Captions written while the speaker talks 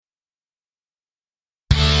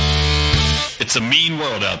It's a mean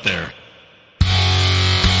world out there.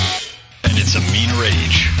 And it's a mean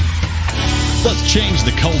rage. Let's change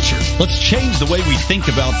the culture. Let's change the way we think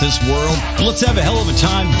about this world. And let's have a hell of a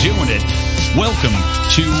time doing it. Welcome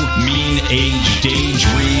to Mean Age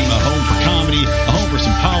Daydream, a home for comedy, a home for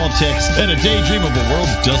some politics, and a daydream of a world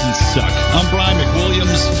that doesn't suck. I'm Brian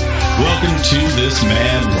McWilliams. Welcome to this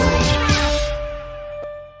mad world.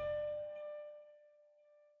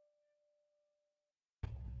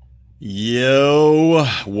 Yo,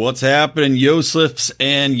 what's happening, Yosefs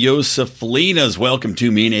and Yoseflinas? Welcome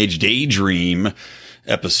to Mean Age Daydream,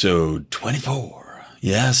 episode 24.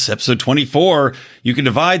 Yes, episode 24. You can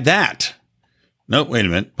divide that. No, wait a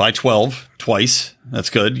minute. By 12, twice. That's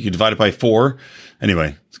good. You can divide it by 4.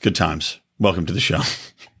 Anyway, it's good times. Welcome to the show.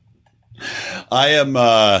 I am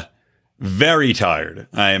very tired.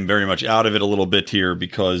 I am very much out of it a little bit here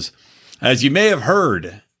because, as you may have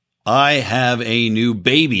heard, I have a new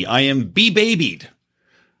baby. I am be-babied.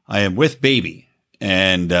 I am with baby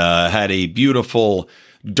and had a beautiful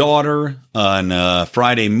daughter on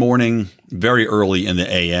Friday morning, very early in the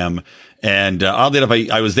a.m. And oddly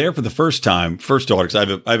enough, I was there for the first time, first daughter,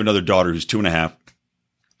 because I have another daughter who's 2.5.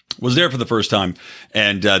 Was there for the first time.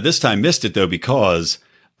 And this time missed it, though, because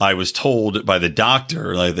I was told by the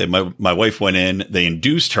doctor, my wife went in, they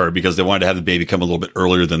induced her because they wanted to have the baby come a little bit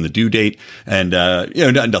earlier than the due date. And,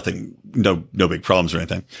 nothing, no big problems or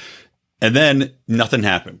anything. And then nothing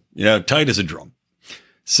happened, tight as a drum.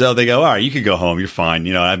 So they go, all right, you can go home. You're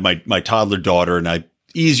fine. I have my toddler daughter and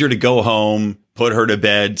easier to go home, put her to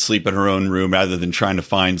bed, sleep in her own room rather than trying to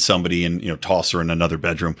find somebody and, toss her in another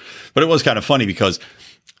bedroom. But it was kind of funny because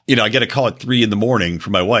I get a call at 3 a.m.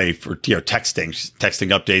 from my wife for, texting. She's texting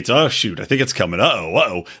updates. Oh, shoot. I think it's coming.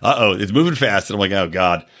 Uh-oh. It's moving fast. And I'm like, oh,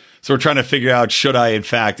 God. So we're trying to figure out, should I, in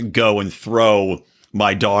fact, go and throw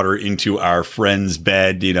my daughter into our friend's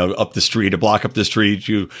bed, up the street, a block up the street.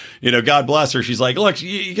 God bless her. She's like, look,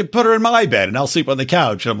 you can put her in my bed and I'll sleep on the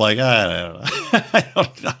couch. And I'm like, I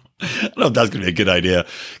don't know. I don't know if that's going to be a good idea.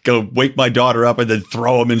 Go wake my daughter up and then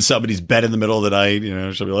throw him in somebody's bed in the middle of the night.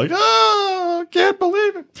 She'll be like, can't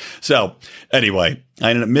believe it. So anyway,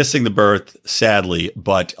 I ended up missing the birth, sadly,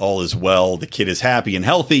 but all is well. The kid is happy and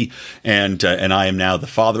healthy, and I am now the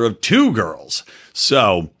father of 2 girls.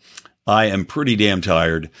 So I am pretty damn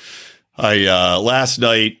tired. Last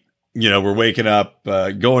night, we're waking up,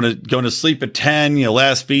 going to sleep at 10,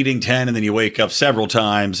 last feeding 10, and then you wake up several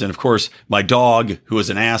times. And of course, my dog, who is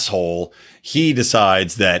an asshole, he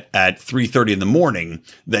decides that at 3:30 in the morning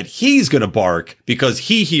that he's going to bark because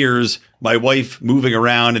he hears my wife moving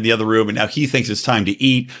around in the other room, and now he thinks it's time to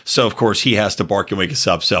eat. So of course he has to bark and wake us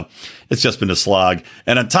up. So it's just been a slog.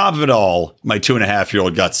 And on top of it all, my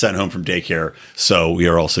 2.5-year-old got sent home from daycare. So we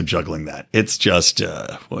are also juggling that. It's just,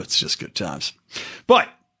 it's just good times. But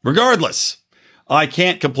regardless, I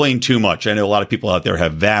can't complain too much. I know a lot of people out there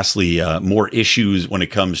have vastly more issues when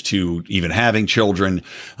it comes to even having children,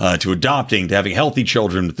 to adopting, to having healthy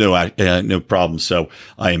children with no problems. So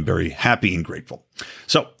I am very happy and grateful.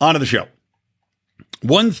 So on to the show.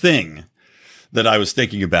 One thing that I was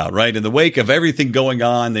thinking about, right, in the wake of everything going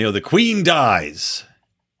on, the Queen dies.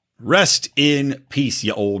 Rest in peace,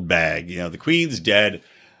 you old bag. The Queen's dead.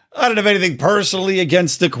 I don't have anything personally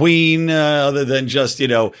against the Queen, other than just,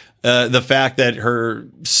 the fact that her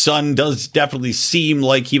son does definitely seem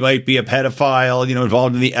like he might be a pedophile,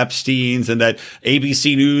 involved in the Epsteins, and that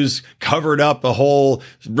ABC News covered up a whole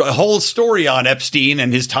story on Epstein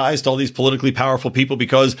and his ties to all these politically powerful people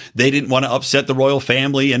because they didn't want to upset the royal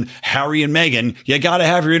family and Harry and Meghan. You got to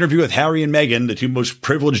have your interview with Harry and Meghan, the 2 most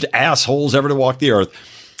privileged assholes ever to walk the earth.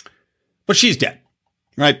 But she's dead,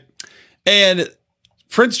 right? And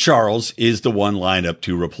Prince Charles is the one lined up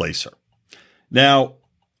to replace her. Now,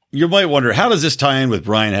 you might wonder, how does this tie in with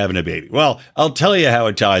Brian having a baby? Well, I'll tell you how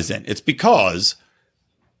it ties in. It's because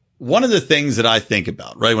one of the things that I think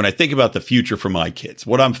about, right, when I think about the future for my kids,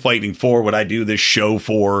 what I'm fighting for, what I do this show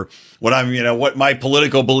for, what my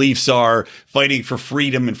political beliefs are, fighting for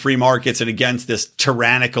freedom and free markets and against this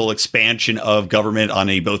tyrannical expansion of government on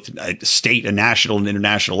both a state, a national and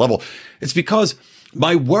international level. It's because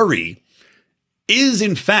my worry is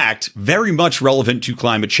in fact very much relevant to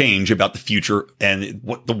climate change about the future and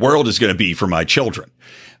what the world is going to be for my children.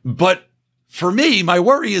 But for me, my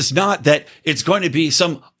worry is not that it's going to be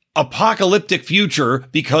some apocalyptic future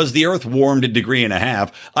because the earth warmed 1.5 degrees.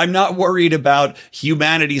 I'm not worried about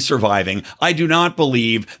humanity surviving. I do not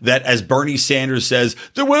believe that, as Bernie Sanders says,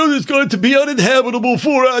 the world is going to be uninhabitable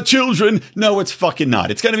for our children. No, it's fucking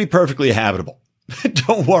not. It's going to be perfectly habitable.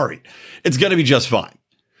 Don't worry. It's going to be just fine.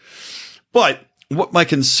 But what my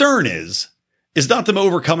concern is is not them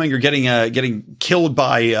overcoming or getting killed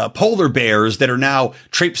by polar bears that are now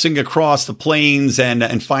traipsing across the plains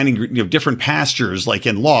and finding different pastures like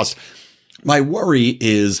in Lost. My worry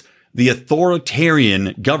is the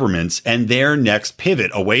authoritarian governments and their next pivot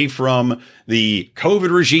away from the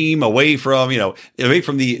COVID regime, away from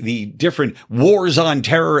the different wars on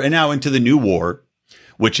terror, and now into the new war,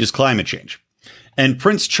 which is climate change. And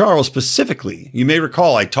Prince Charles specifically, you may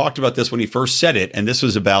recall, I talked about this when he first said it, and this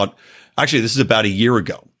is about a year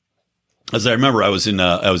ago. As I remember, I was in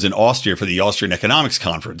Austria for the Austrian Economics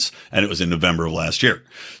Conference, and it was in November of last year.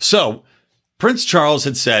 So Prince Charles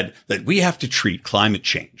had said that we have to treat climate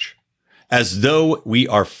change as though we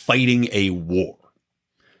are fighting a war.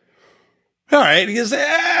 All right, is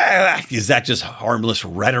that just harmless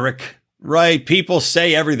rhetoric? Right? People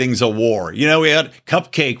say everything's a war. We had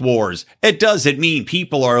cupcake wars. It doesn't mean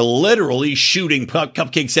people are literally shooting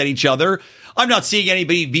cupcakes at each other. I'm not seeing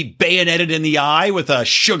anybody be bayoneted in the eye with a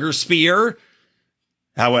sugar spear.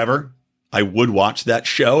 However, I would watch that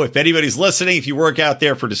show. If anybody's listening, if you work out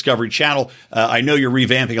there for Discovery Channel, I know you're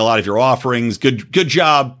revamping a lot of your offerings. Good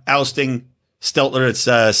job ousting Stelter at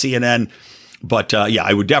CNN. But yeah,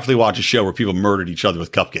 I would definitely watch a show where people murdered each other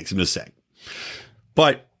with cupcakes. I'm just saying.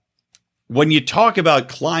 But when you talk about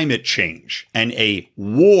climate change and a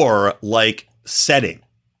war-like setting,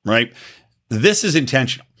 right, this is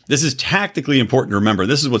intentional. This is tactically important to remember.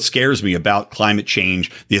 This is what scares me about climate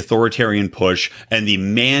change, the authoritarian push, and the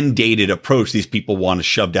mandated approach these people want to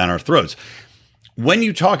shove down our throats. When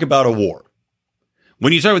you talk about a war,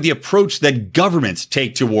 when you talk about the approach that governments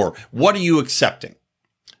take to war, what are you accepting?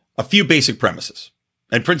 A few basic premises.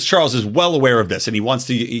 And Prince Charles is well aware of this, and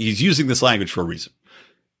he's using this language for a reason.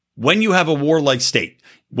 When you have a warlike state,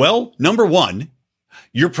 well, number one,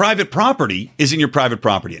 your private property isn't your private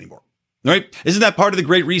property anymore. Right? Isn't that part of the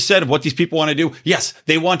Great Reset of what these people want to do? Yes,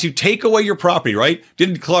 they want to take away your property, right?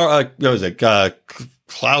 Didn't Klaus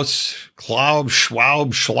Schwab,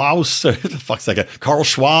 the fuck's that guy? Carl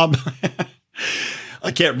Schwab?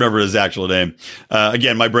 I can't remember his actual name.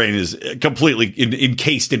 Again, my brain is completely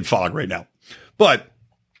encased in fog right now. But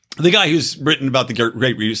the guy who's written about the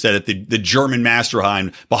Great Reset, the German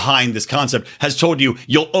mastermind behind this concept, has told you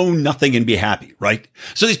you'll own nothing and be happy, right?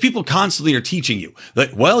 So these people constantly are teaching you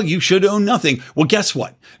that, well, you should own nothing. Well, guess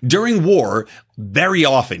what? During war, very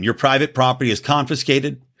often your private property is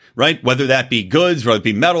confiscated, right? Whether that be goods, whether it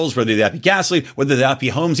be metals, whether that be gasoline, whether that be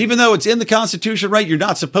homes, even though it's in the Constitution, right? You're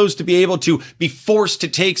not supposed to be able to be forced to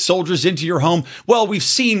take soldiers into your home. Well, we've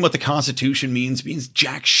seen what the Constitution means. It means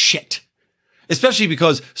jack shit. Especially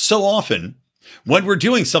because so often when we're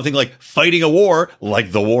doing something like fighting a war,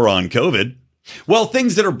 like the war on COVID, well,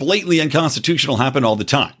 things that are blatantly unconstitutional happen all the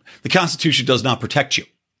time. The Constitution does not protect you.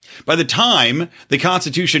 By the time the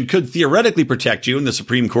Constitution could theoretically protect you and the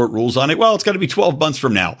Supreme Court rules on it, well, it's going to be 12 months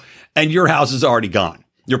from now and your house is already gone.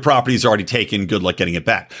 Your property is already taken. Good luck getting it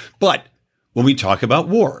back. But when we talk about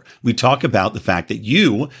war, we talk about the fact that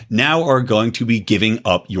you now are going to be giving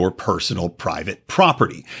up your personal private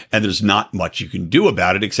property. And there's not much you can do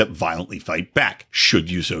about it except violently fight back,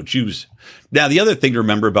 should you so choose. Now, the other thing to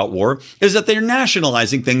remember about war is that they're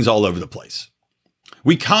nationalizing things all over the place.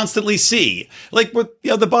 We constantly see, like with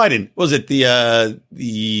the Biden, was it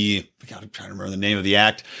God, I'm trying to remember the name of the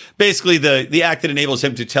act. Basically, the act that enables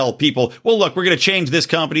him to tell people, well, look, we're going to change this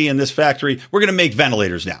company and this factory. We're going to make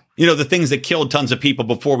ventilators now. The things that killed tons of people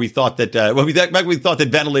before we thought that, we thought that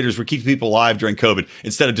ventilators were keeping people alive during COVID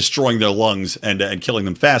instead of destroying their lungs and killing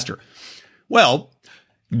them faster. Well,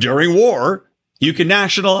 during war, you can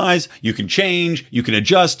nationalize, you can change, you can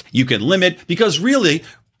adjust, you can limit, because really,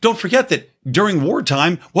 don't forget that during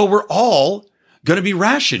wartime, well, we're all going to be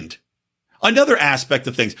rationed. Another aspect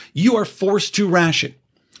of things, you are forced to ration.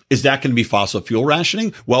 Is that going to be fossil fuel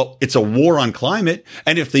rationing? Well, it's a war on climate.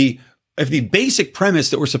 And if the basic premise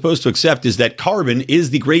that we're supposed to accept is that carbon is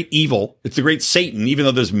the great evil, it's the great Satan, even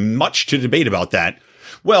though there's much to debate about that,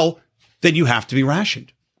 well, then you have to be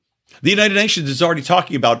rationed. The United Nations is already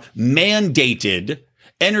talking about mandated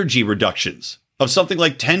energy reductions of something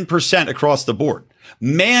like 10% across the board.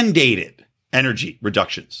 Mandated energy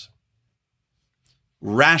reductions.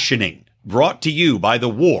 Rationing. Brought to you by the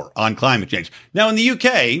war on climate change. Now, in the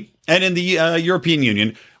UK and in the European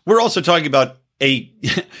Union, we're also talking about a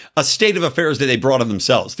state of affairs that they brought on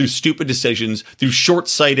themselves through stupid decisions, through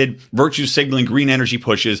short-sighted virtue signaling green energy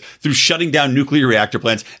pushes, through shutting down nuclear reactor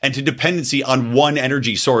plants, and to dependency on one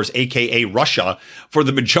energy source, aka Russia, for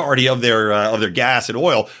the majority of their gas and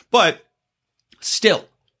oil. But still,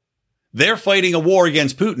 they're fighting a war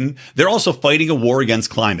against Putin. They're also fighting a war against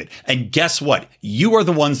climate. And guess what? You are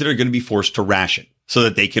the ones that are going to be forced to ration so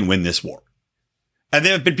that they can win this war. And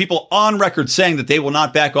there have been people on record saying that they will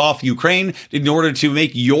not back off Ukraine in order to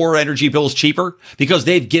make your energy bills cheaper because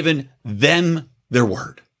they've given them their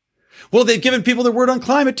word. Well, they've given people their word on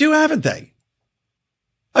climate too, haven't they?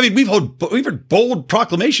 I mean, we've heard bold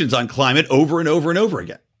proclamations on climate over and over and over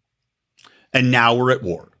again. And now we're at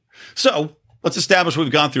war. So let's establish what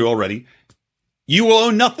we've gone through already. You will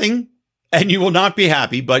own nothing and you will not be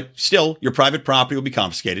happy, but still your private property will be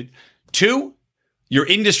confiscated. 2, your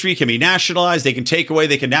industry can be nationalized. They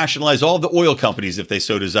can nationalize all the oil companies if they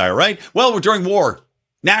so desire, right? Well, we're during war.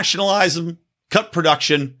 Nationalize them, cut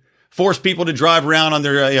production, force people to drive around on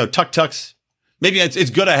their tuk-tuks. Maybe it's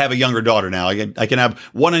good I have a younger daughter now. I can have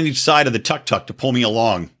one on each side of the tuk-tuk to pull me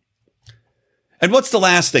along. And what's the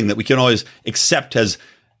last thing that we can always accept as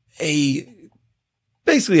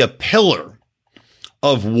basically a pillar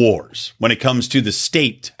of wars when it comes to the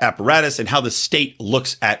state apparatus and how the state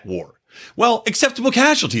looks at war? Well, acceptable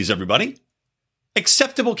casualties, everybody.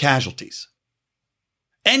 Acceptable casualties.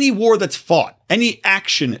 Any war that's fought, any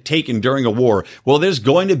action taken during a war, well, there's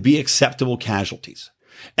going to be acceptable casualties.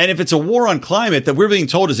 And if it's a war on climate that we're being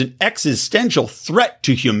told is an existential threat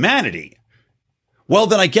to humanity, well,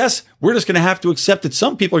 then I guess we're just going to have to accept that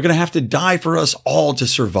some people are going to have to die for us all to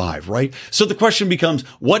survive, right? So the question becomes,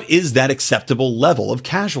 what is that acceptable level of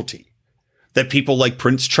casualty that people like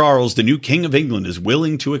Prince Charles, the new King of England, is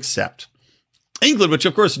willing to accept? England, which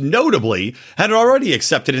of course notably had already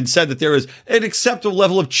accepted and said that there is an acceptable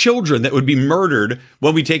level of children that would be murdered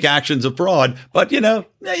when we take actions abroad. But, you got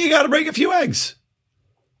to break a few eggs.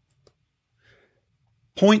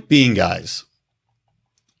 Point being, guys,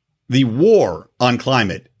 the war on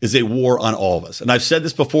climate is a war on all of us. And I've said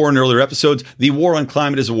this before in earlier episodes. The war on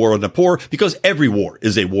climate is a war on the poor because every war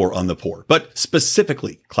is a war on the poor, but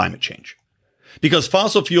specifically climate change. Because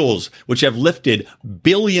fossil fuels, which have lifted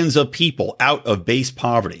billions of people out of base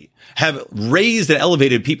poverty, have raised and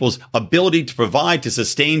elevated people's ability to provide, to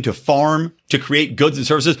sustain, to farm, to create goods and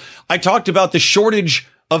services. I talked about the shortage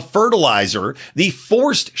of fertilizer, the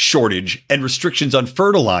forced shortage and restrictions on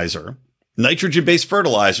fertilizer, nitrogen-based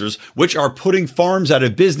fertilizers, which are putting farms out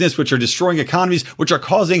of business, which are destroying economies, which are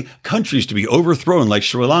causing countries to be overthrown like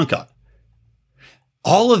Sri Lanka.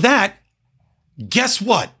 All of that, guess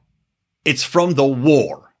what? It's from the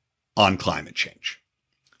war on climate change.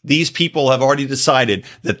 These people have already decided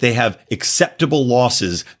that they have acceptable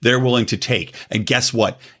losses they're willing to take. And guess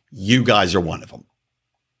what? You guys are one of them.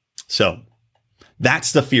 So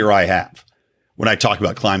that's the fear I have when I talk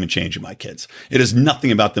about climate change in my kids. It is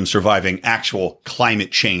nothing about them surviving actual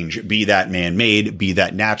climate change, be that man-made, be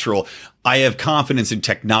that natural. I have confidence in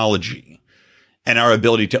technology and our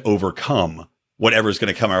ability to overcome whatever is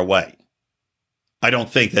going to come our way. I don't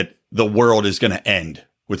think that the world is going to end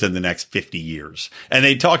within the next 50 years. And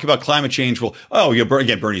they talk about climate change. Well,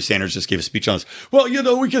 again, Bernie Sanders just gave a speech on this. Well,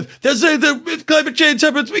 they say that if climate change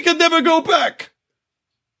happens, we can never go back.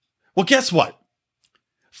 Well, guess what?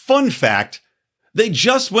 Fun fact, they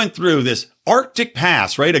just went through this Arctic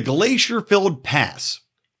pass, right? A glacier-filled pass.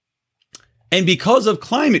 And because of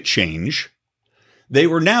climate change, they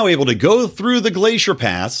were now able to go through the glacier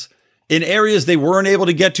pass in areas they weren't able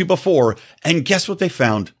to get to before. And guess what they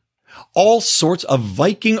found? All sorts of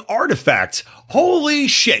Viking artifacts. Holy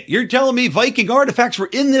shit. You're telling me Viking artifacts were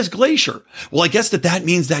in this glacier? Well, I guess that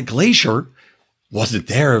means that glacier wasn't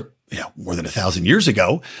there more than 1,000 years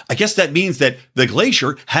ago. I guess that means that the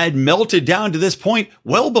glacier had melted down to this point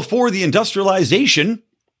well before the industrialization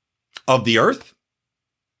of the earth.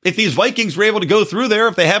 If these Vikings were able to go through there,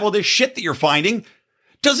 if they have all this shit that you're finding,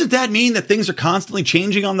 doesn't that mean that things are constantly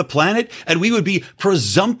changing on the planet and we would be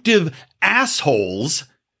presumptive assholes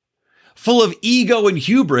full of ego and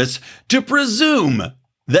hubris to presume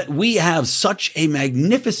that we have such a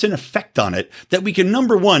magnificent effect on it that we can,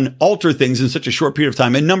 number one, alter things in such a short period of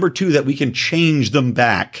time, and number two, that we can change them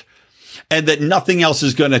back, and that nothing else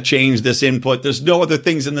is going to change this input. There's no other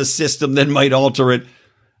things in the system that might alter it.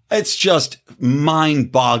 It's just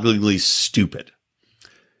mind-bogglingly stupid.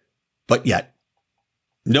 But yet,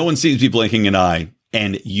 no one seems to be blinking an eye,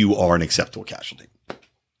 and you are an acceptable casualty.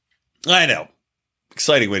 I know.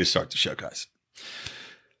 Exciting way to start the show, guys.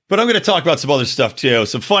 But I'm going to talk about some other stuff, too.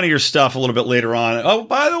 Some funnier stuff a little bit later on. Oh,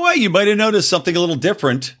 by the way, you might have noticed something a little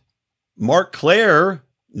different. Mark Claire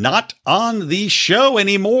not on the show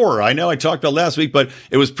anymore. I know I talked about last week, but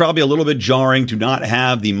it was probably a little bit jarring to not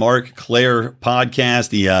have the Mark Claire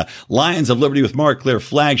podcast, the Lions of Liberty with Mark Claire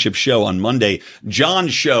flagship show on Monday.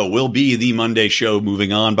 John's show will be the Monday show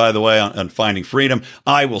moving on, by the way, on Finding Freedom.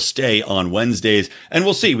 I will stay on Wednesdays, and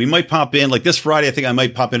we'll see. We might pop in, like this Friday, I think I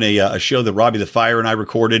might pop in a show that Robbie the Fire and I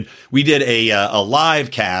recorded. We did a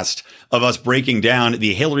live cast of us breaking down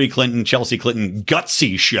the Hillary Clinton, Chelsea Clinton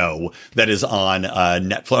gutsy show that is on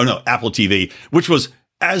Apple TV, which was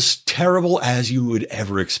as terrible as you would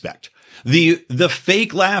ever expect. The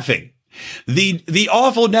fake laughing, the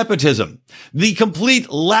awful nepotism, the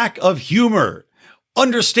complete lack of humor,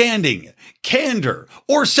 understanding, candor,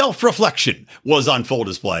 or self-reflection was on full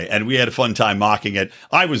display, and we had a fun time mocking it.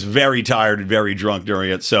 I was very tired and very drunk during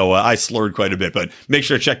it, so I slurred quite a bit, but make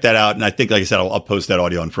sure to check that out, and I think, like I said, I'll post that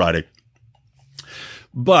audio on Friday.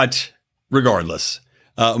 But regardless,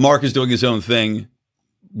 Mark is doing his own thing.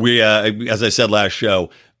 We, as I said last show,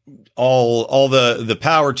 all the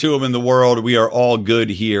power to him in the world. We are all good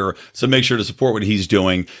here. So make sure to support what he's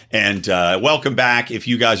doing. And welcome back if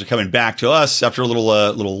you guys are coming back to us after a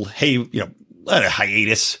little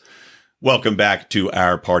hiatus. Welcome back to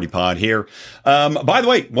our party pod here. By the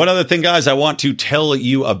way, one other thing, guys, I want to tell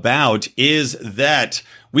you about is that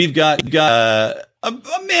we've got a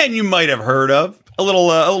man you might have heard of, a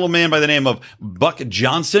little man by the name of Buck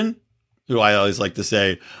Johnson, who I always like to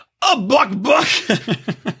say, a buck.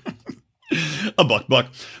 A buck.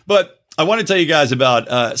 But I want to tell you guys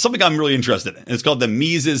about something I'm really interested in. It's called the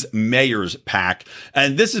Mises Mayors PAC.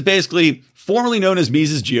 And this is basically formerly known as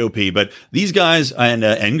Mises GOP. But these guys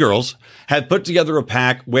and girls have put together a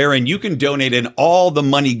PAC wherein you can donate, and all the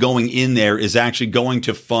money going in there is actually going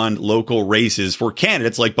to fund local races for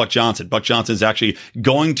candidates like Buck Johnson. Buck Johnson is actually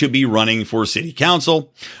going to be running for city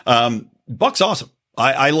council. Buck's awesome.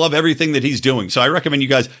 I love everything that he's doing. So I recommend you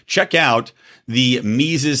guys check out the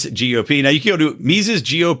Mises GOP. Now you can go to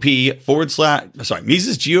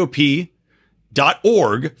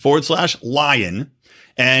MisesGOP.org/lion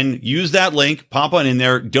and use that link, pop on in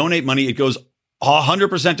there, donate money. It goes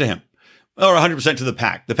 100% to him or 100% to the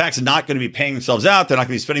PAC. The PAC's not going to be paying themselves out. They're not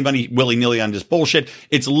going to be spending money willy-nilly on this bullshit.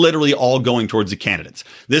 It's literally all going towards the candidates.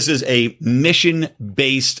 This is a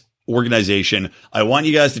mission-based organization. I want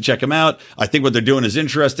you guys to check them out. I think what they're doing is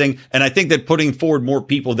interesting. And I think that putting forward more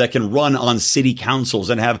people that can run on city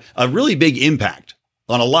councils and have a really big impact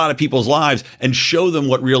on a lot of people's lives and show them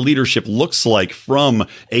what real leadership looks like from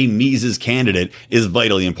a Mises candidate is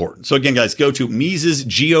vitally important. So again, guys, go to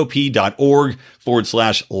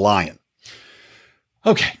MisesGOP.org/lion.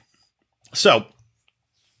 Okay. So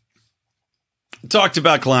talked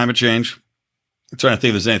about climate change. I'm trying to think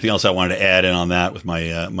if there's anything else I wanted to add in on that with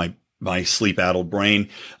my sleep-addled brain.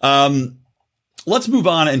 Let's move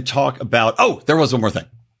on and talk about, there was one more thing.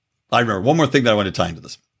 I remember one more thing that I wanted to tie into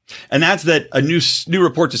this. And that's that a new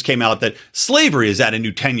report just came out that slavery is at a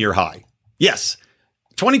new 10-year high. Yes,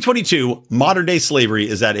 2022, modern-day slavery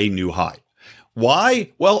is at a new high.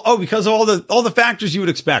 Why? Well, because of all the factors you would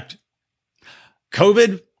expect.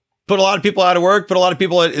 COVID put a lot of people out of work, put a lot of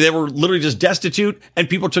people, they were literally just destitute, and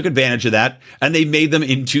people took advantage of that, and they made them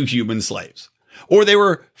into human slaves. Or they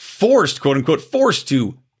were forced, quote unquote, forced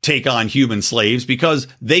to take on human slaves because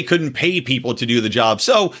they couldn't pay people to do the job.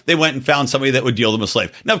 So they went and found somebody that would deal them a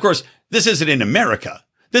slave. Now, of course, this isn't in America.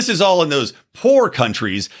 This is all in those poor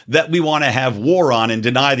countries that we want to have war on and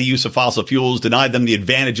deny the use of fossil fuels, deny them the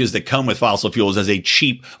advantages that come with fossil fuels as a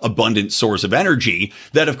cheap, abundant source of energy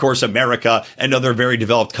that, of course, America and other very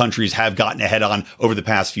developed countries have gotten ahead on over the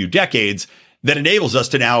past few decades that enables us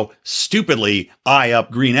to now stupidly eye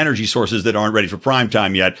up green energy sources that aren't ready for prime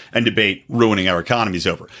time yet and debate ruining our economies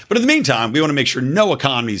over. But in the meantime, we want to make sure no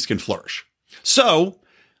economies can flourish. So,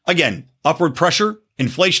 again, upward pressure,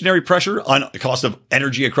 inflationary pressure on the cost of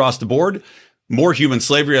energy across the board, more human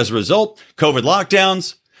slavery as a result, COVID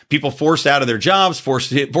lockdowns, people forced out of their jobs,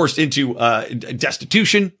 forced into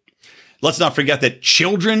destitution. Let's not forget that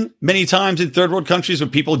children, many times in third world countries,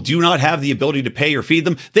 when people do not have the ability to pay or feed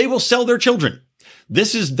them, they will sell their children.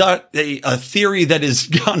 This is not a theory that has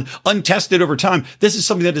gone untested over time. This is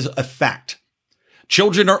something that is a fact.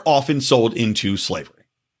 Children are often sold into slavery.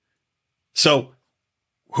 So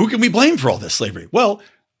who can we blame for all this slavery? Well,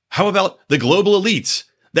 how about the global elites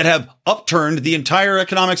that have upturned the entire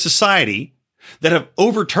economic society, that have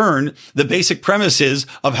overturned the basic premises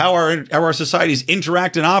of how our societies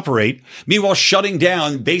interact and operate, meanwhile shutting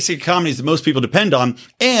down basic economies that most people depend on.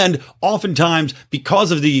 And oftentimes,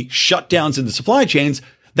 because of the shutdowns in the supply chains,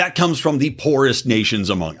 that comes from the poorest nations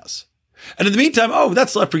among us. And in the meantime,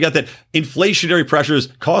 let's not forget that inflationary pressures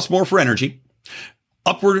cost more for energy.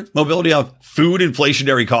 Upward mobility of food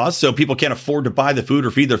inflationary costs, so people can't afford to buy the food or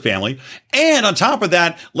feed their family. And on top of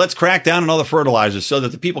that, let's crack down on all the fertilizers so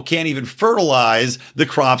that the people can't even fertilize the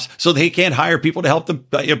crops, so they can't hire people to help them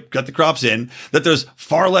get the crops in, that there's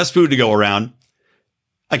far less food to go around.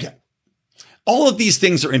 Again, all of these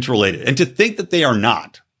things are interrelated. And to think that they are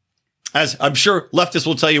not, as I'm sure leftists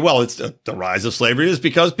will tell you, well, it's the rise of slavery is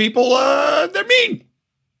because people, they're mean.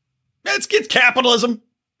 It's capitalism.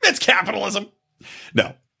 It's capitalism.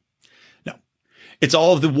 No. It's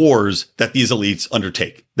all of the wars that these elites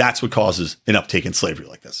undertake. That's what causes an uptake in slavery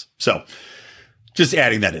like this. So just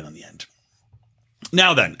adding that in on the end.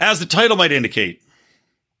 Now then, as the title might indicate,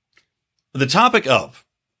 the topic of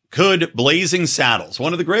could Blazing Saddles,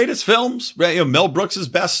 one of the greatest films, Mel Brooks'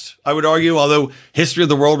 best, I would argue, although History of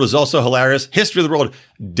the World was also hilarious. History of the World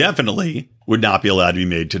definitely would not be allowed to be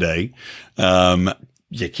made today.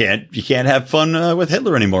 You can't have fun with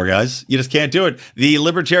Hitler anymore, guys. You just can't do it. The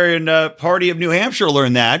Libertarian Party of New Hampshire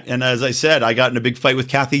learned that. And as I said, I got in a big fight with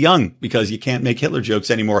Kathy Young because you can't make Hitler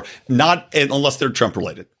jokes anymore, not unless they're Trump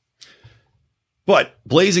related. But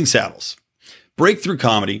Blazing Saddles, breakthrough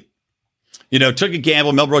comedy, took a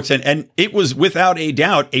gamble, Mel Brooks, and it was without a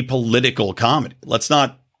doubt a political comedy. Let's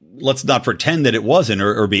not pretend that it wasn't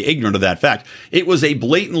or be ignorant of that fact. It was a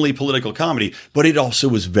blatantly political comedy, but it also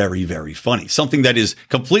was very, very funny. Something that is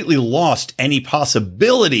completely lost any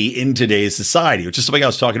possibility in today's society, which is something I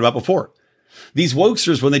was talking about before. These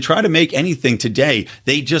wokesters, when they try to make anything today,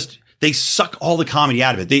 they suck all the comedy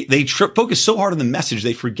out of it. They focus so hard on the message,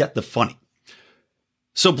 they forget the funny.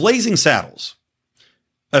 So Blazing Saddles,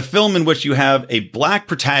 a film in which you have a black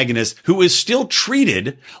protagonist who is still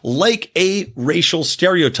treated like a racial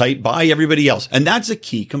stereotype by everybody else. And that's a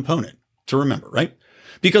key component to remember, right?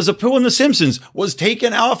 Because Apu in The Simpsons was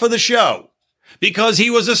taken off of the show because he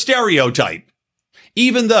was a stereotype.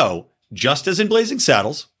 Even though, just as in Blazing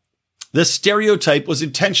Saddles, the stereotype was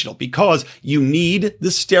intentional because you need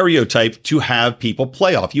the stereotype to have people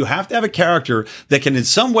play off. You have to have a character that can in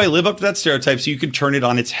some way live up to that stereotype so you can turn it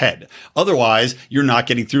on its head. Otherwise, you're not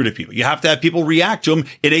getting through to people. You have to have people react to them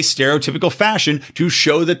in a stereotypical fashion to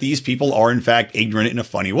show that these people are in fact ignorant in a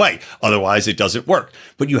funny way. Otherwise, it doesn't work.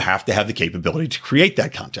 But you have to have the capability to create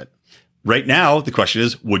that content. Right now, the question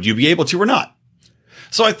is, would you be able to or not?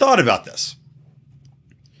 So I thought about this.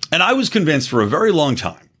 And I was convinced for a very long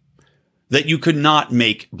time that you could not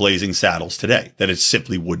make Blazing Saddles today, that it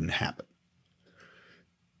simply wouldn't happen.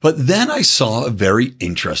 But then I saw a very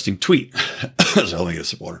interesting tweet. So let me get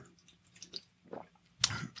some water.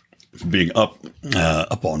 Being up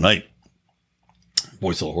all night.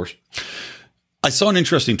 Voice a little hoarse. I saw an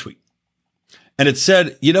interesting tweet. And it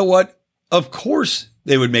said, you know what? Of course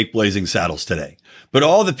they would make Blazing Saddles today. But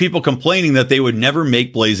all the people complaining that they would never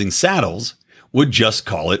make Blazing Saddles would just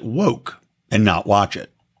call it woke and not watch it.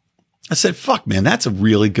 I said, fuck, man, that's a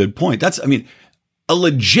really good point. That's a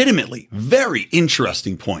legitimately very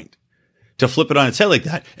interesting point to flip it on its head like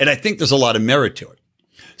that. And I think there's a lot of merit to it.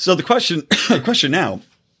 So the question now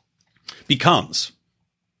becomes,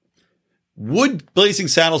 would Blazing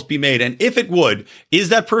Saddles be made? And if it would, is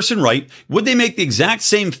that person right? Would they make the exact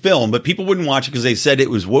same film, but people wouldn't watch it because they said it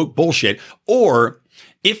was woke bullshit? Or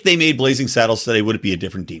if they made Blazing Saddles today, would it be a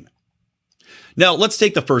different demon? Now, let's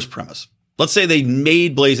take the first premise. Let's say they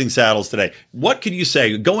made Blazing Saddles today. What could you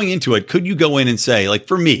say going into it? Could you go in and say, like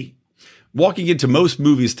for me, walking into most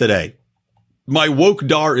movies today, my woke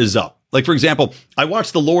dar is up. Like, for example, I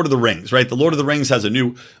watched The Lord of the Rings, right? The Lord of the Rings has a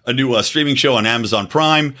new streaming show on Amazon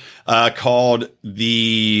Prime called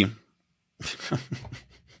The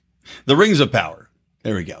Rings of Power.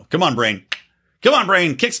 There we go. Come on, brain.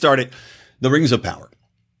 Kickstart it. The Rings of Power.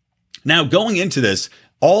 Now, going into this,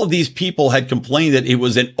 all of these people had complained that it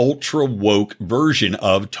was an ultra woke version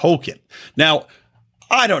of Tolkien. Now,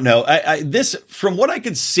 I don't know. This, from what I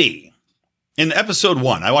could see in episode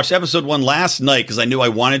 1, I watched episode 1 last night because I knew I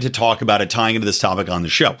wanted to talk about it tying into this topic on the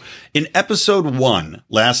show. In episode 1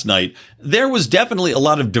 last night, there was definitely a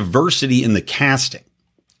lot of diversity in the casting.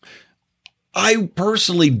 I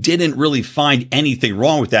personally didn't really find anything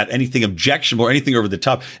wrong with that, anything objectionable or anything over the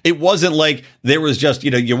top. It wasn't like there was just,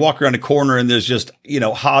 you walk around a corner and there's just,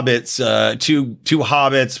 hobbits, two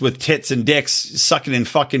hobbits with tits and dicks sucking and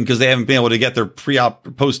fucking because they haven't been able to get their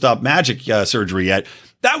pre-op, post-op magic surgery yet.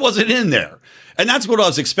 That wasn't in there. And that's what I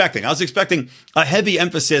was expecting. I was expecting a heavy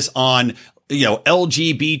emphasis on,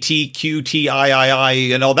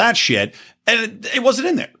 LGBTQTIII and all that shit. And it wasn't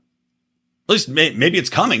in there. At least maybe it's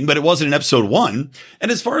coming, but it wasn't in episode 1.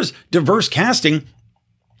 And as far as diverse casting,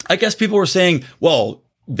 I guess people were saying, well,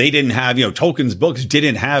 they didn't have, Tolkien's books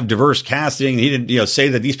didn't have diverse casting. He didn't, say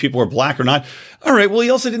that these people were black or not. All right. Well, he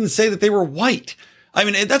also didn't say that they were white. I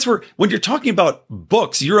mean, that's where, when you're talking about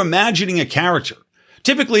books, you're imagining a character.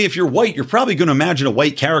 Typically, if you're white, you're probably going to imagine a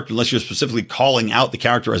white character unless you're specifically calling out the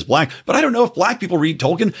character as black. But I don't know if black people read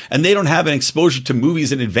Tolkien and they don't have an exposure to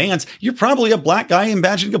movies in advance. You're probably a black guy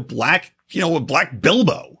imagining a black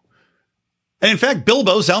Bilbo. And in fact,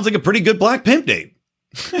 Bilbo sounds like a pretty good black pimp name.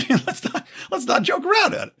 let's not joke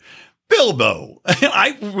around at it. Bilbo.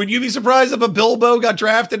 Would you be surprised if a Bilbo got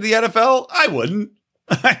drafted in the NFL? I wouldn't.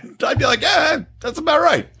 I'd be like, yeah, that's about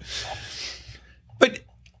right. But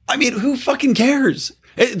I mean, who fucking cares?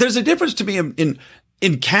 There's a difference to me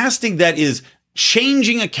in casting that is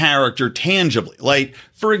changing a character tangibly. Like,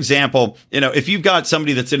 for example, if you've got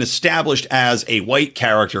somebody that's been established as a white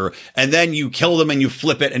character and then you kill them and you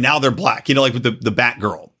flip it and now they're black, like with the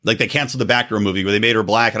Batgirl. Like they canceled the Batgirl movie where they made her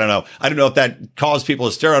black. I don't know if that caused people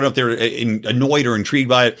to stare. I don't know if they were annoyed or intrigued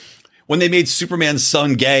by it. When they made Superman's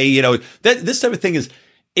son gay, this type of thing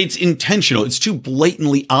it's intentional. It's too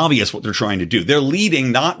blatantly obvious what they're trying to do. They're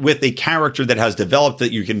leading not with a character that has developed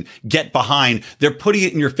that you can get behind. They're putting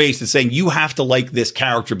it in your face and saying, you have to like this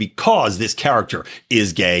character because this character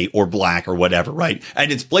is gay or black or whatever, right? And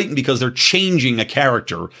it's blatant because they're changing a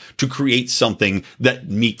character to create something that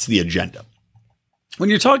meets the agenda. When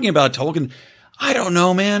you're talking about Tolkien, I don't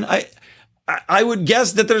know, man. I would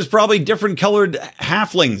guess that there's probably different colored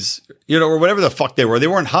halflings, or whatever the fuck they were. They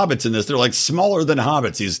weren't hobbits in this. They're like smaller than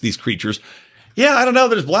hobbits, these creatures. Yeah, I don't know.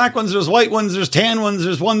 There's black ones, there's white ones, there's tan ones.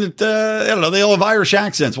 There's one that, I don't know, they all have Irish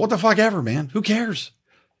accents. What the fuck ever, man. Who cares?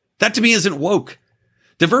 That to me isn't woke.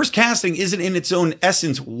 Diverse casting isn't in its own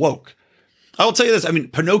essence woke. I will tell you this. I mean,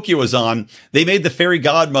 Pinocchio was on. They made the fairy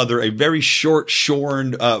godmother a very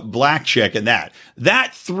short-shorn black chick, and that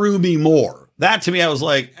threw me more. That to me, I was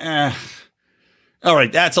like, all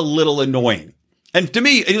right, that's a little annoying. And to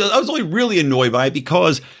me, I was only really annoyed by it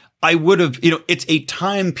because I would have, it's a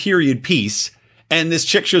time period piece. And this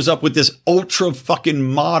chick shows up with this ultra fucking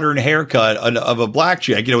modern haircut of a black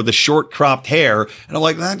chick, with the short cropped hair. And I'm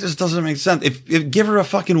like, that just doesn't make sense. If give her a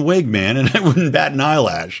fucking wig, man, and I wouldn't bat an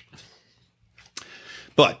eyelash.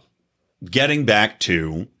 But getting back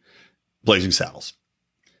to Blazing Saddles.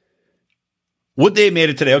 Would they have made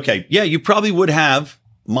it today? Okay. Yeah, you probably would have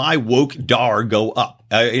my woke dar go up.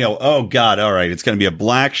 Oh God, all right, it's going to be a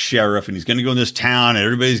black sheriff and he's going to go in this town and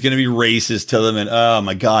everybody's going to be racist to them. And oh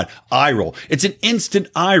my God, eye roll. It's an instant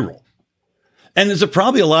eye roll. And there's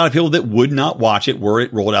probably a lot of people that would not watch it were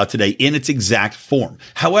it rolled out today in its exact form.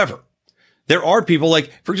 However, there are people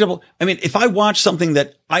like, for example, I mean, if I watch something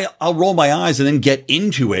that I'll roll my eyes and then get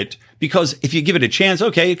into it, because if you give it a chance,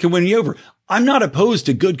 okay, it can win you over. I'm not opposed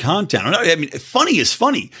to good content. Funny is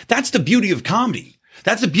funny. That's the beauty of comedy.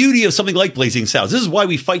 That's the beauty of something like Blazing Saddles. This is why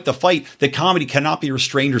we fight the fight that comedy cannot be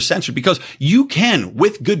restrained or censored, because you can,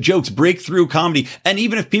 with good jokes, break through comedy. And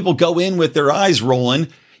even if people go in with their eyes rolling,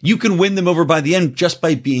 you can win them over by the end just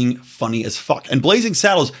by being funny as fuck. And Blazing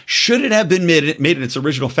Saddles, should it have been made in its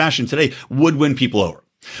original fashion today, would win people over.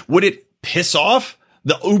 Would it piss off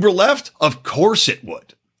the uber left? Of course it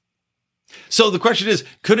would. So the question is,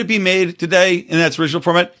 could it be made today in its original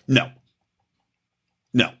format? No.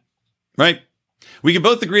 Right? We can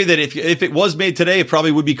both agree that if it was made today, it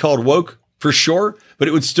probably would be called woke for sure, but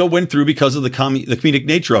it would still win through because of the comedic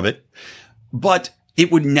nature of it. But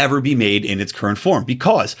it would never be made in its current form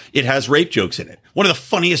because it has rape jokes in it. One of the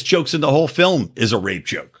funniest jokes in the whole film is a rape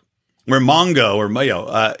joke where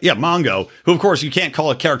Mongo, who of course you can't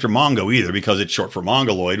call a character Mongo either because it's short for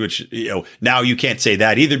Mongoloid, which, now you can't say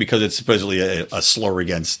that either because it's supposedly a slur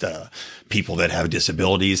against people that have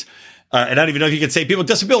disabilities. And I don't even know if you can say people with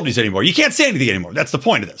disabilities anymore. You can't say anything anymore. That's the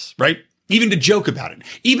point of this, right? Even to joke about it,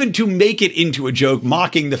 even to make it into a joke,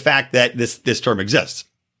 mocking the fact that this term exists.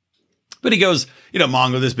 But he goes,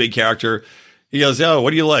 Mongo, this big character, he goes, oh,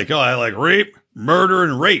 what do you like? Oh, I like rape, murder,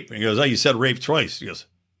 and rape. And he goes, oh, you said rape twice. He goes,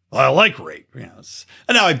 well, I like rape. And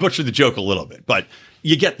now I butchered the joke a little bit, but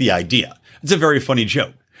you get the idea. It's a very funny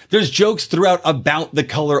joke. There's jokes throughout about the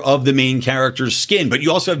color of the main character's skin, but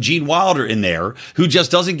you also have Gene Wilder in there who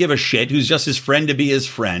just doesn't give a shit, who's just his friend to be his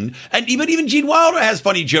friend. And even Gene Wilder has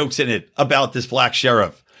funny jokes in it about this black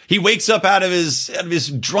sheriff. He wakes up out of his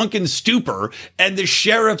drunken stupor and the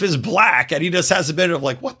sheriff is black and he just has a bit of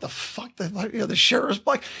like, what the fuck? The sheriff's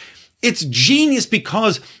black. It's genius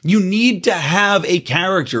because you need to have a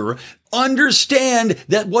character understand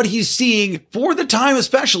that what he's seeing for the time,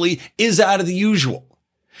 especially, is out of the usual.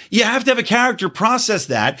 You have to have a character process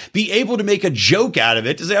that, be able to make a joke out of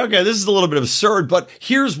it to say, okay, this is a little bit absurd, but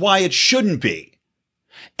here's why it shouldn't be.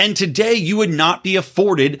 And today you would not be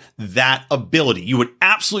afforded that ability. You would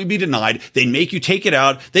absolutely be denied. They'd make you take it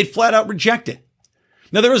out. They'd flat out reject it.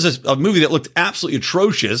 Now, there was a movie that looked absolutely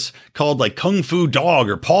atrocious called like Kung Fu Dog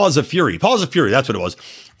or Paws of Fury. Paws of Fury, that's what it was.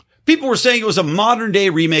 People were saying it was a modern day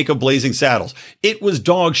remake of Blazing Saddles. It was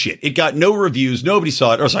dog shit. It got no reviews. Nobody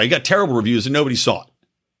saw it. It got terrible reviews and nobody saw it.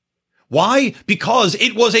 Why? Because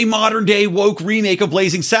it was a modern day woke remake of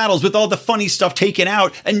Blazing Saddles with all the funny stuff taken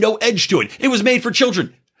out and no edge to it. It was made for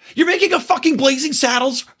children. You're making a fucking Blazing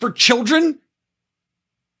Saddles for children?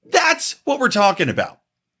 That's what we're talking about.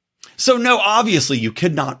 So no, obviously you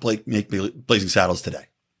could not make Blazing Saddles today.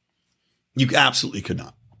 You absolutely could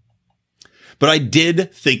not. But I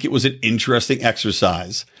did think it was an interesting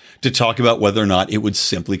exercise to talk about whether or not it would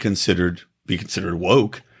simply be considered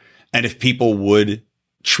woke, and if people would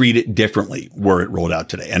treat it differently were it rolled out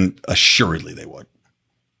today. And assuredly they would.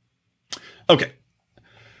 Okay.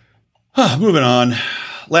 Moving on.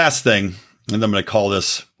 Last thing, and I'm going to call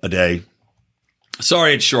this a day.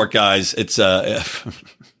 Sorry, it's short, guys. It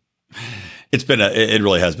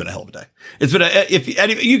really has been a hell of a day. It's been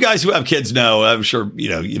if you guys who have kids know, I'm sure,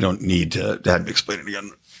 you don't need to have me explain it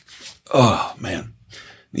again. Oh man.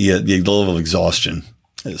 The level of exhaustion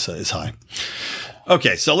is high.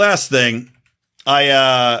 Okay. So last thing,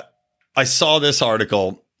 I saw this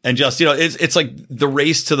article and just, it's like the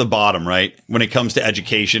race to the bottom, right? When it comes to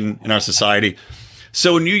education in our society.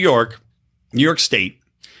 So in New York State,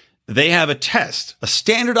 they have a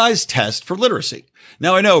standardized test for literacy.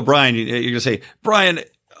 Now, I know, Brian, you're going to say, Brian,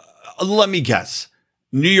 let me guess.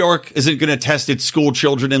 New York isn't going to test its school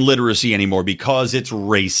children in literacy anymore because it's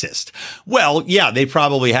racist. Well, yeah, they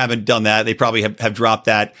probably haven't done that. They probably have dropped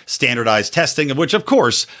that standardized testing, of which, of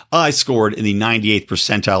course, I scored in the 98th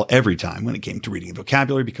percentile every time when it came to reading and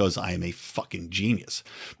vocabulary because I am a fucking genius.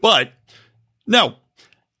 But no,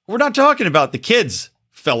 we're not talking about the kids,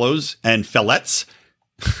 fellows and fellettes.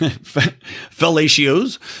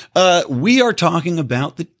 Fellatios. We are talking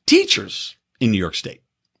about the teachers in New York State.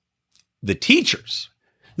 The teachers.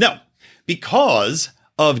 Now, because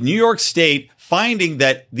of New York State finding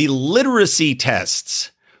that the literacy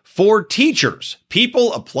tests for teachers,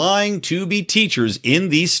 people applying to be teachers in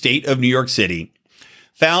the state of New York City,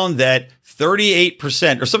 found that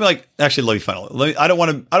 38% or something like, actually, let me find out. I don't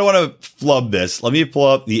want to flub this. Let me pull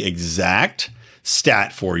up the exact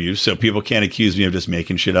stat for you so people can't accuse me of just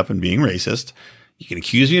making shit up and being racist. You can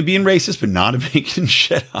accuse me of being racist, but not of making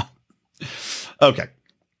shit up. Okay.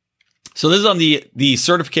 So this is on the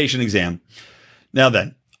certification exam. Now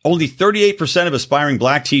then, only 38% of aspiring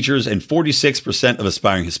black teachers and 46% of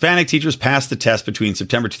aspiring Hispanic teachers passed the test between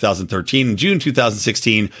September 2013 and June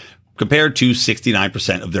 2016, compared to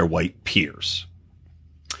 69% of their white peers.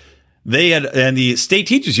 And the state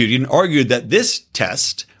teachers union argued that this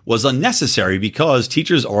test was unnecessary because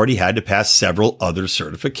teachers already had to pass several other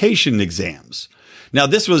certification exams. Now,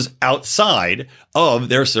 this was outside of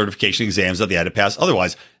their certification exams that they had to pass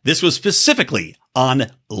otherwise. This was specifically on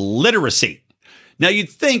literacy. Now, you'd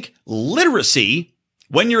think literacy,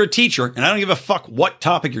 when you're a teacher, and I don't give a fuck what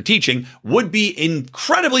topic you're teaching, would be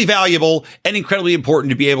incredibly valuable and incredibly important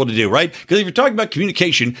to be able to do, right? Because if you're talking about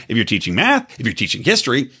communication, if you're teaching math, if you're teaching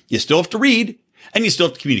history, you still have to read. And you still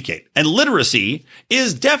have to communicate. And literacy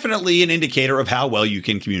is definitely an indicator of how well you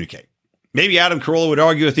can communicate. Maybe Adam Carolla would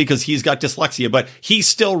argue with me because he's got dyslexia, but he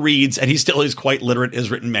still reads and he still is quite literate,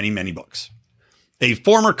 has written many, many books. A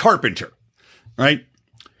former carpenter, right?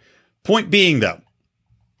 Point being, though,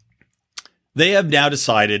 they have now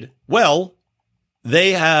decided, well,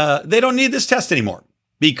 they don't need this test anymore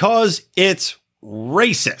because it's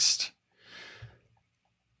racist.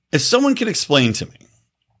 If someone can explain to me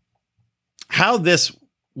how this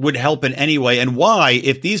would help in any way and why,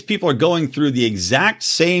 if these people are going through the exact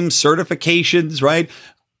same certifications, right?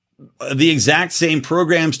 The exact same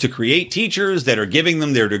programs to create teachers that are giving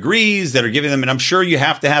them their degrees, that are giving them, and I'm sure you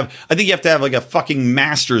have to have, I think you have to have like a fucking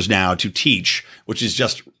master's now to teach, which is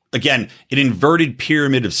just, again, an inverted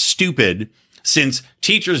pyramid of stupid, since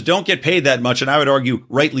teachers don't get paid that much. And I would argue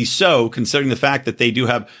rightly so, considering the fact that they do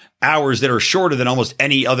have hours that are shorter than almost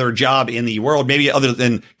any other job in the world, maybe other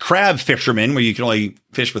than crab fishermen, where you can only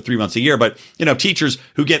fish for 3 months a year. But, teachers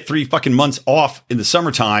who get 3 fucking months off in the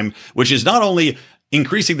summertime, which is not only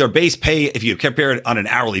increasing their base pay if you compare it on an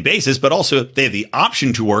hourly basis, but also they have the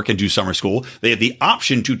option to work and do summer school. They have the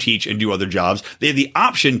option to teach and do other jobs. They have the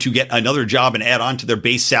option to get another job and add on to their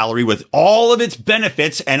base salary with all of its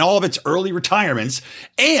benefits and all of its early retirements.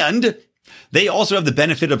 And they also have the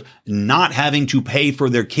benefit of not having to pay for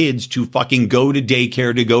their kids to fucking go to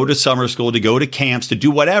daycare, to go to summer school, to go to camps, to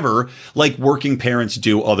do whatever like working parents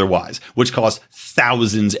do otherwise, which costs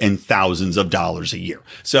thousands and thousands of dollars a year.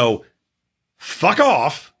 So fuck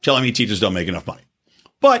off telling me teachers don't make enough money.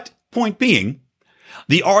 But point being,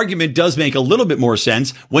 the argument does make a little bit more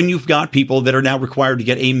sense when you've got people that are now required to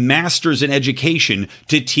get a master's in education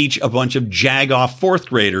to teach a bunch of jag-off fourth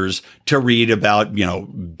graders to read about,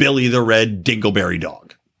 Billy the Red Dingleberry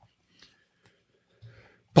Dog.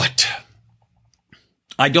 But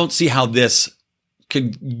I don't see how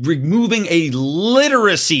removing a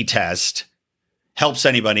literacy test helps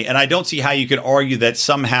anybody. And I don't see how you could argue that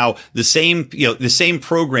somehow the same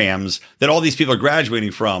programs that all these people are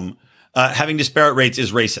graduating from, having disparate rates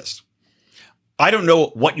is racist. I don't know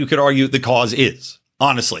what you could argue the cause is,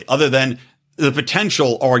 honestly, other than the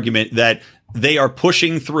potential argument that they are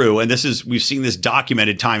pushing through. And we've seen this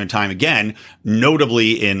documented time and time again,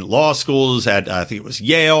 notably in law schools at, I think it was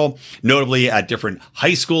Yale, notably at different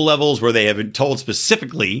high school levels where they have been told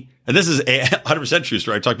specifically, and this is a 100% true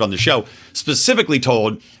story I talked about on the show, specifically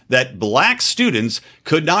told that black students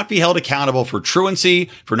could not be held accountable for truancy,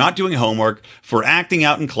 for not doing homework, for acting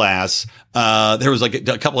out in class. There was like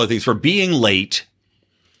a couple of things, for being late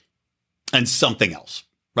and something else,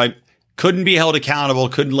 right? Couldn't be held accountable,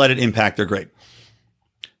 couldn't let it impact their grade.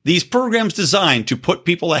 These programs designed to put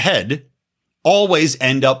people ahead always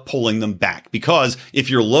end up pulling them back, because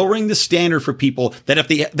if you're lowering the standard for people that if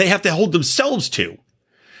they have to hold themselves to,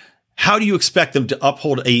 how do you expect them to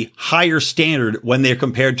uphold a higher standard when they're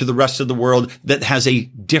compared to the rest of the world that has a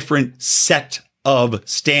different set of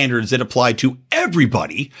standards that apply to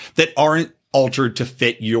everybody that aren't altered to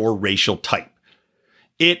fit your racial type?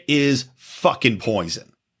 It is fucking poison.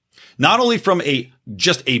 Not only from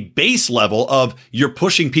just a base level of you're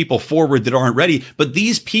pushing people forward that aren't ready, but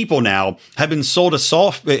these people now have been sold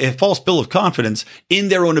a false bill of confidence in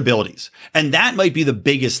their own abilities. And that might be the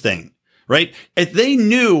biggest thing, right? If they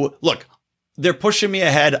knew, look, they're pushing me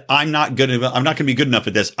ahead, I'm not going to be good enough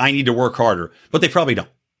at this, I need to work harder. But they probably don't.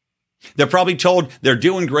 They're probably told they're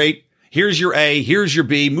doing great. Here's your A, here's your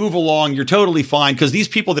B, move along, you're totally fine, because these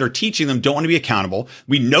people that are teaching them don't want to be accountable.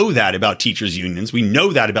 We know that about teachers' unions. We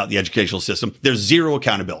know that about the educational system. There's zero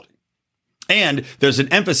accountability. And there's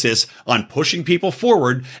an emphasis on pushing people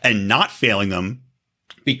forward and not failing them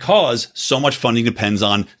because so much funding depends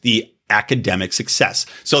on the academic success.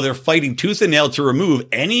 So they're fighting tooth and nail to remove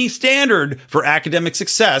any standard for academic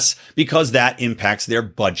success because that impacts their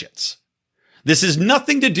budgets. This has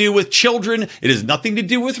nothing to do with children. It has nothing to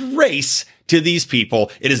do with race to these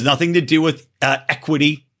people. It has nothing to do with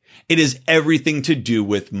equity. It is everything to do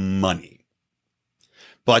with money.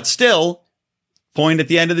 But still, point at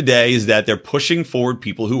the end of the day is that they're pushing forward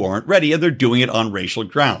people who aren't ready, and they're doing it on racial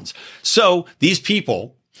grounds. So these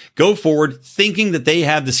people go forward thinking that they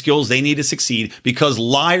have the skills they need to succeed because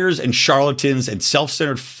liars and charlatans and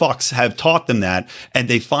self-centered fucks have taught them that, and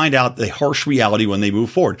they find out the harsh reality when they move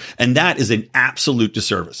forward. And that is an absolute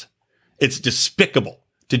disservice. It's despicable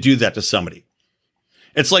to do that to somebody.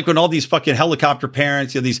 It's like when all these fucking helicopter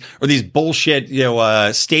parents, these bullshit,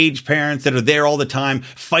 stage parents that are there all the time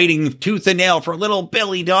fighting tooth and nail for little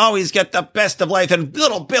Billy to always get the best of life. And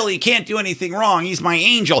little Billy can't do anything wrong. He's my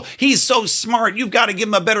angel. He's so smart. You've got to give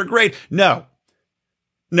him a better grade. No.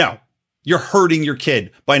 You're hurting your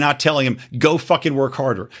kid by not telling him, go fucking work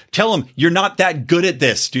harder. Tell him you're not that good at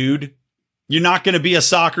this, dude. You're not going to be a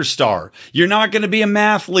soccer star. You're not going to be a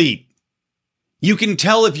mathlete. You can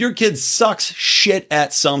tell if your kid sucks shit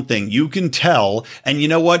at something. You can tell. And you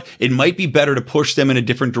know what? It might be better to push them in a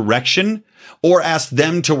different direction or ask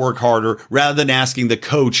them to work harder rather than asking the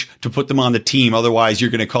coach to put them on the team. Otherwise, you're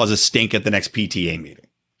going to cause a stink at the next PTA meeting.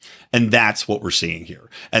 And that's what we're seeing here.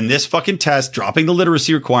 And this fucking test, dropping the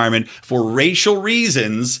literacy requirement for racial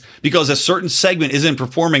reasons because a certain segment isn't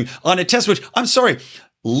performing on a test, which, I'm sorry,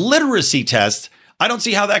 literacy test, I don't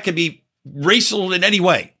see how that could be racial in any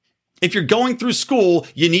way. If you're going through school,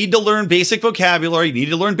 you need to learn basic vocabulary. You need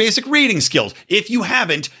to learn basic reading skills. If you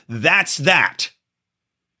haven't, that's that.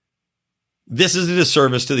 This is a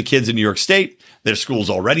disservice to the kids in New York State. Their schools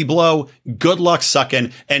already blow. Good luck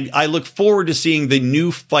sucking. And I look forward to seeing the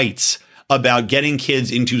new fights about getting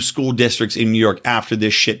kids into school districts in New York after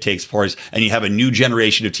this shit takes place. And you have a new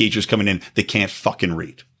generation of teachers coming in that can't fucking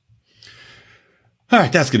read. All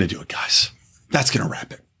right, that's going to do it, guys. That's going to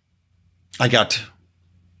wrap it. I got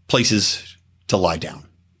places to lie down.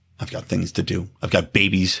 I've got things to do. I've got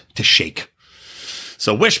babies to shake.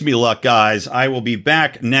 So wish me luck, guys. I will be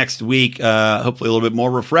back next week, hopefully a little bit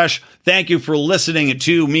more refreshed. Thank you for listening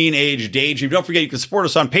to Mean Age Daydream. Don't forget, you can support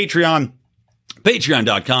us on Patreon.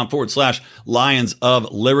 Patreon.com/Lions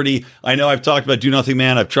of Liberty. I know I've talked about Do Nothing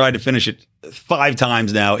Man. I've tried to finish it 5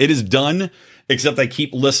 times now. It is done, except I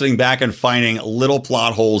keep listening back and finding little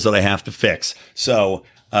plot holes that I have to fix. So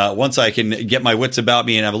once I can get my wits about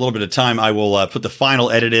me and have a little bit of time, I will put the final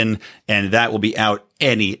edit in, and that will be out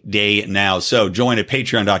any day now. So join at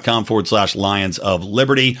patreon.com/Lions of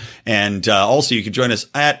Liberty. And also you can join us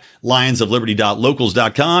at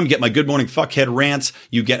lionsofliberty.locals.com. Get my Good Morning Fuckhead rants.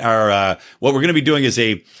 You get our, what we're going to be doing is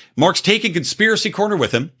Mark's taking Conspiracy Corner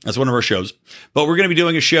with him. That's one of our shows. But we're going to be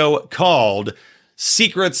doing a show called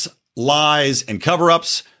Secrets, Lies, and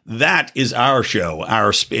Cover-Ups. that is our show,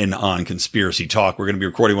 our spin on conspiracy talk. We're going to be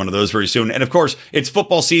recording one of those very soon. And of course, it's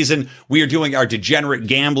football season. We are doing our Degenerate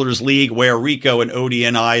Gamblers League where Rico and Odie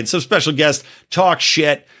and I and some special guests talk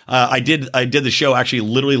shit. I did the show actually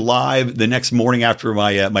literally live the next morning after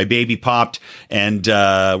my baby popped. And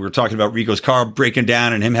we were talking about Rico's car breaking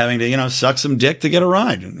down and him having to, suck some dick to get a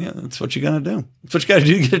ride. And that's what you got to do. That's what you got to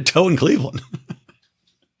do to get a toe in Cleveland.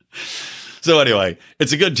 So anyway,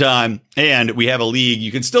 it's a good time, and we have a league.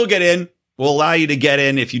 You can still get in. We'll allow you to get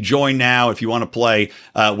in if you join now, if you want to play,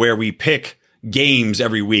 where we pick games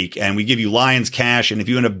every week, and we give you Lions cash. And if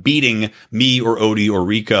you end up beating me or Odie or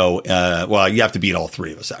Rico, well, you have to beat all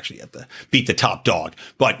three of us, actually. You have to beat the top dog,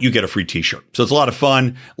 but you get a free t-shirt. So it's a lot of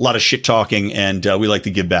fun, a lot of shit talking, and we like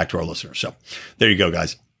to give back to our listeners. So there you go,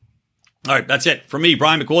 guys. All right, that's it from me,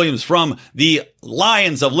 Brian McWilliams, from the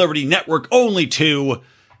Lions of Liberty Network, only two.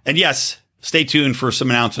 And yes, stay tuned for some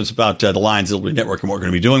announcements about the Lions of Liberty Network and what we're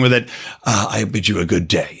going to be doing with it. I bid you a good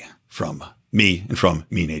day from me and from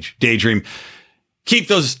Mean Age Daydream. Keep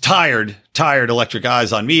those tired electric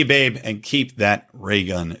eyes on me, babe, and keep that ray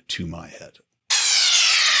gun to my head.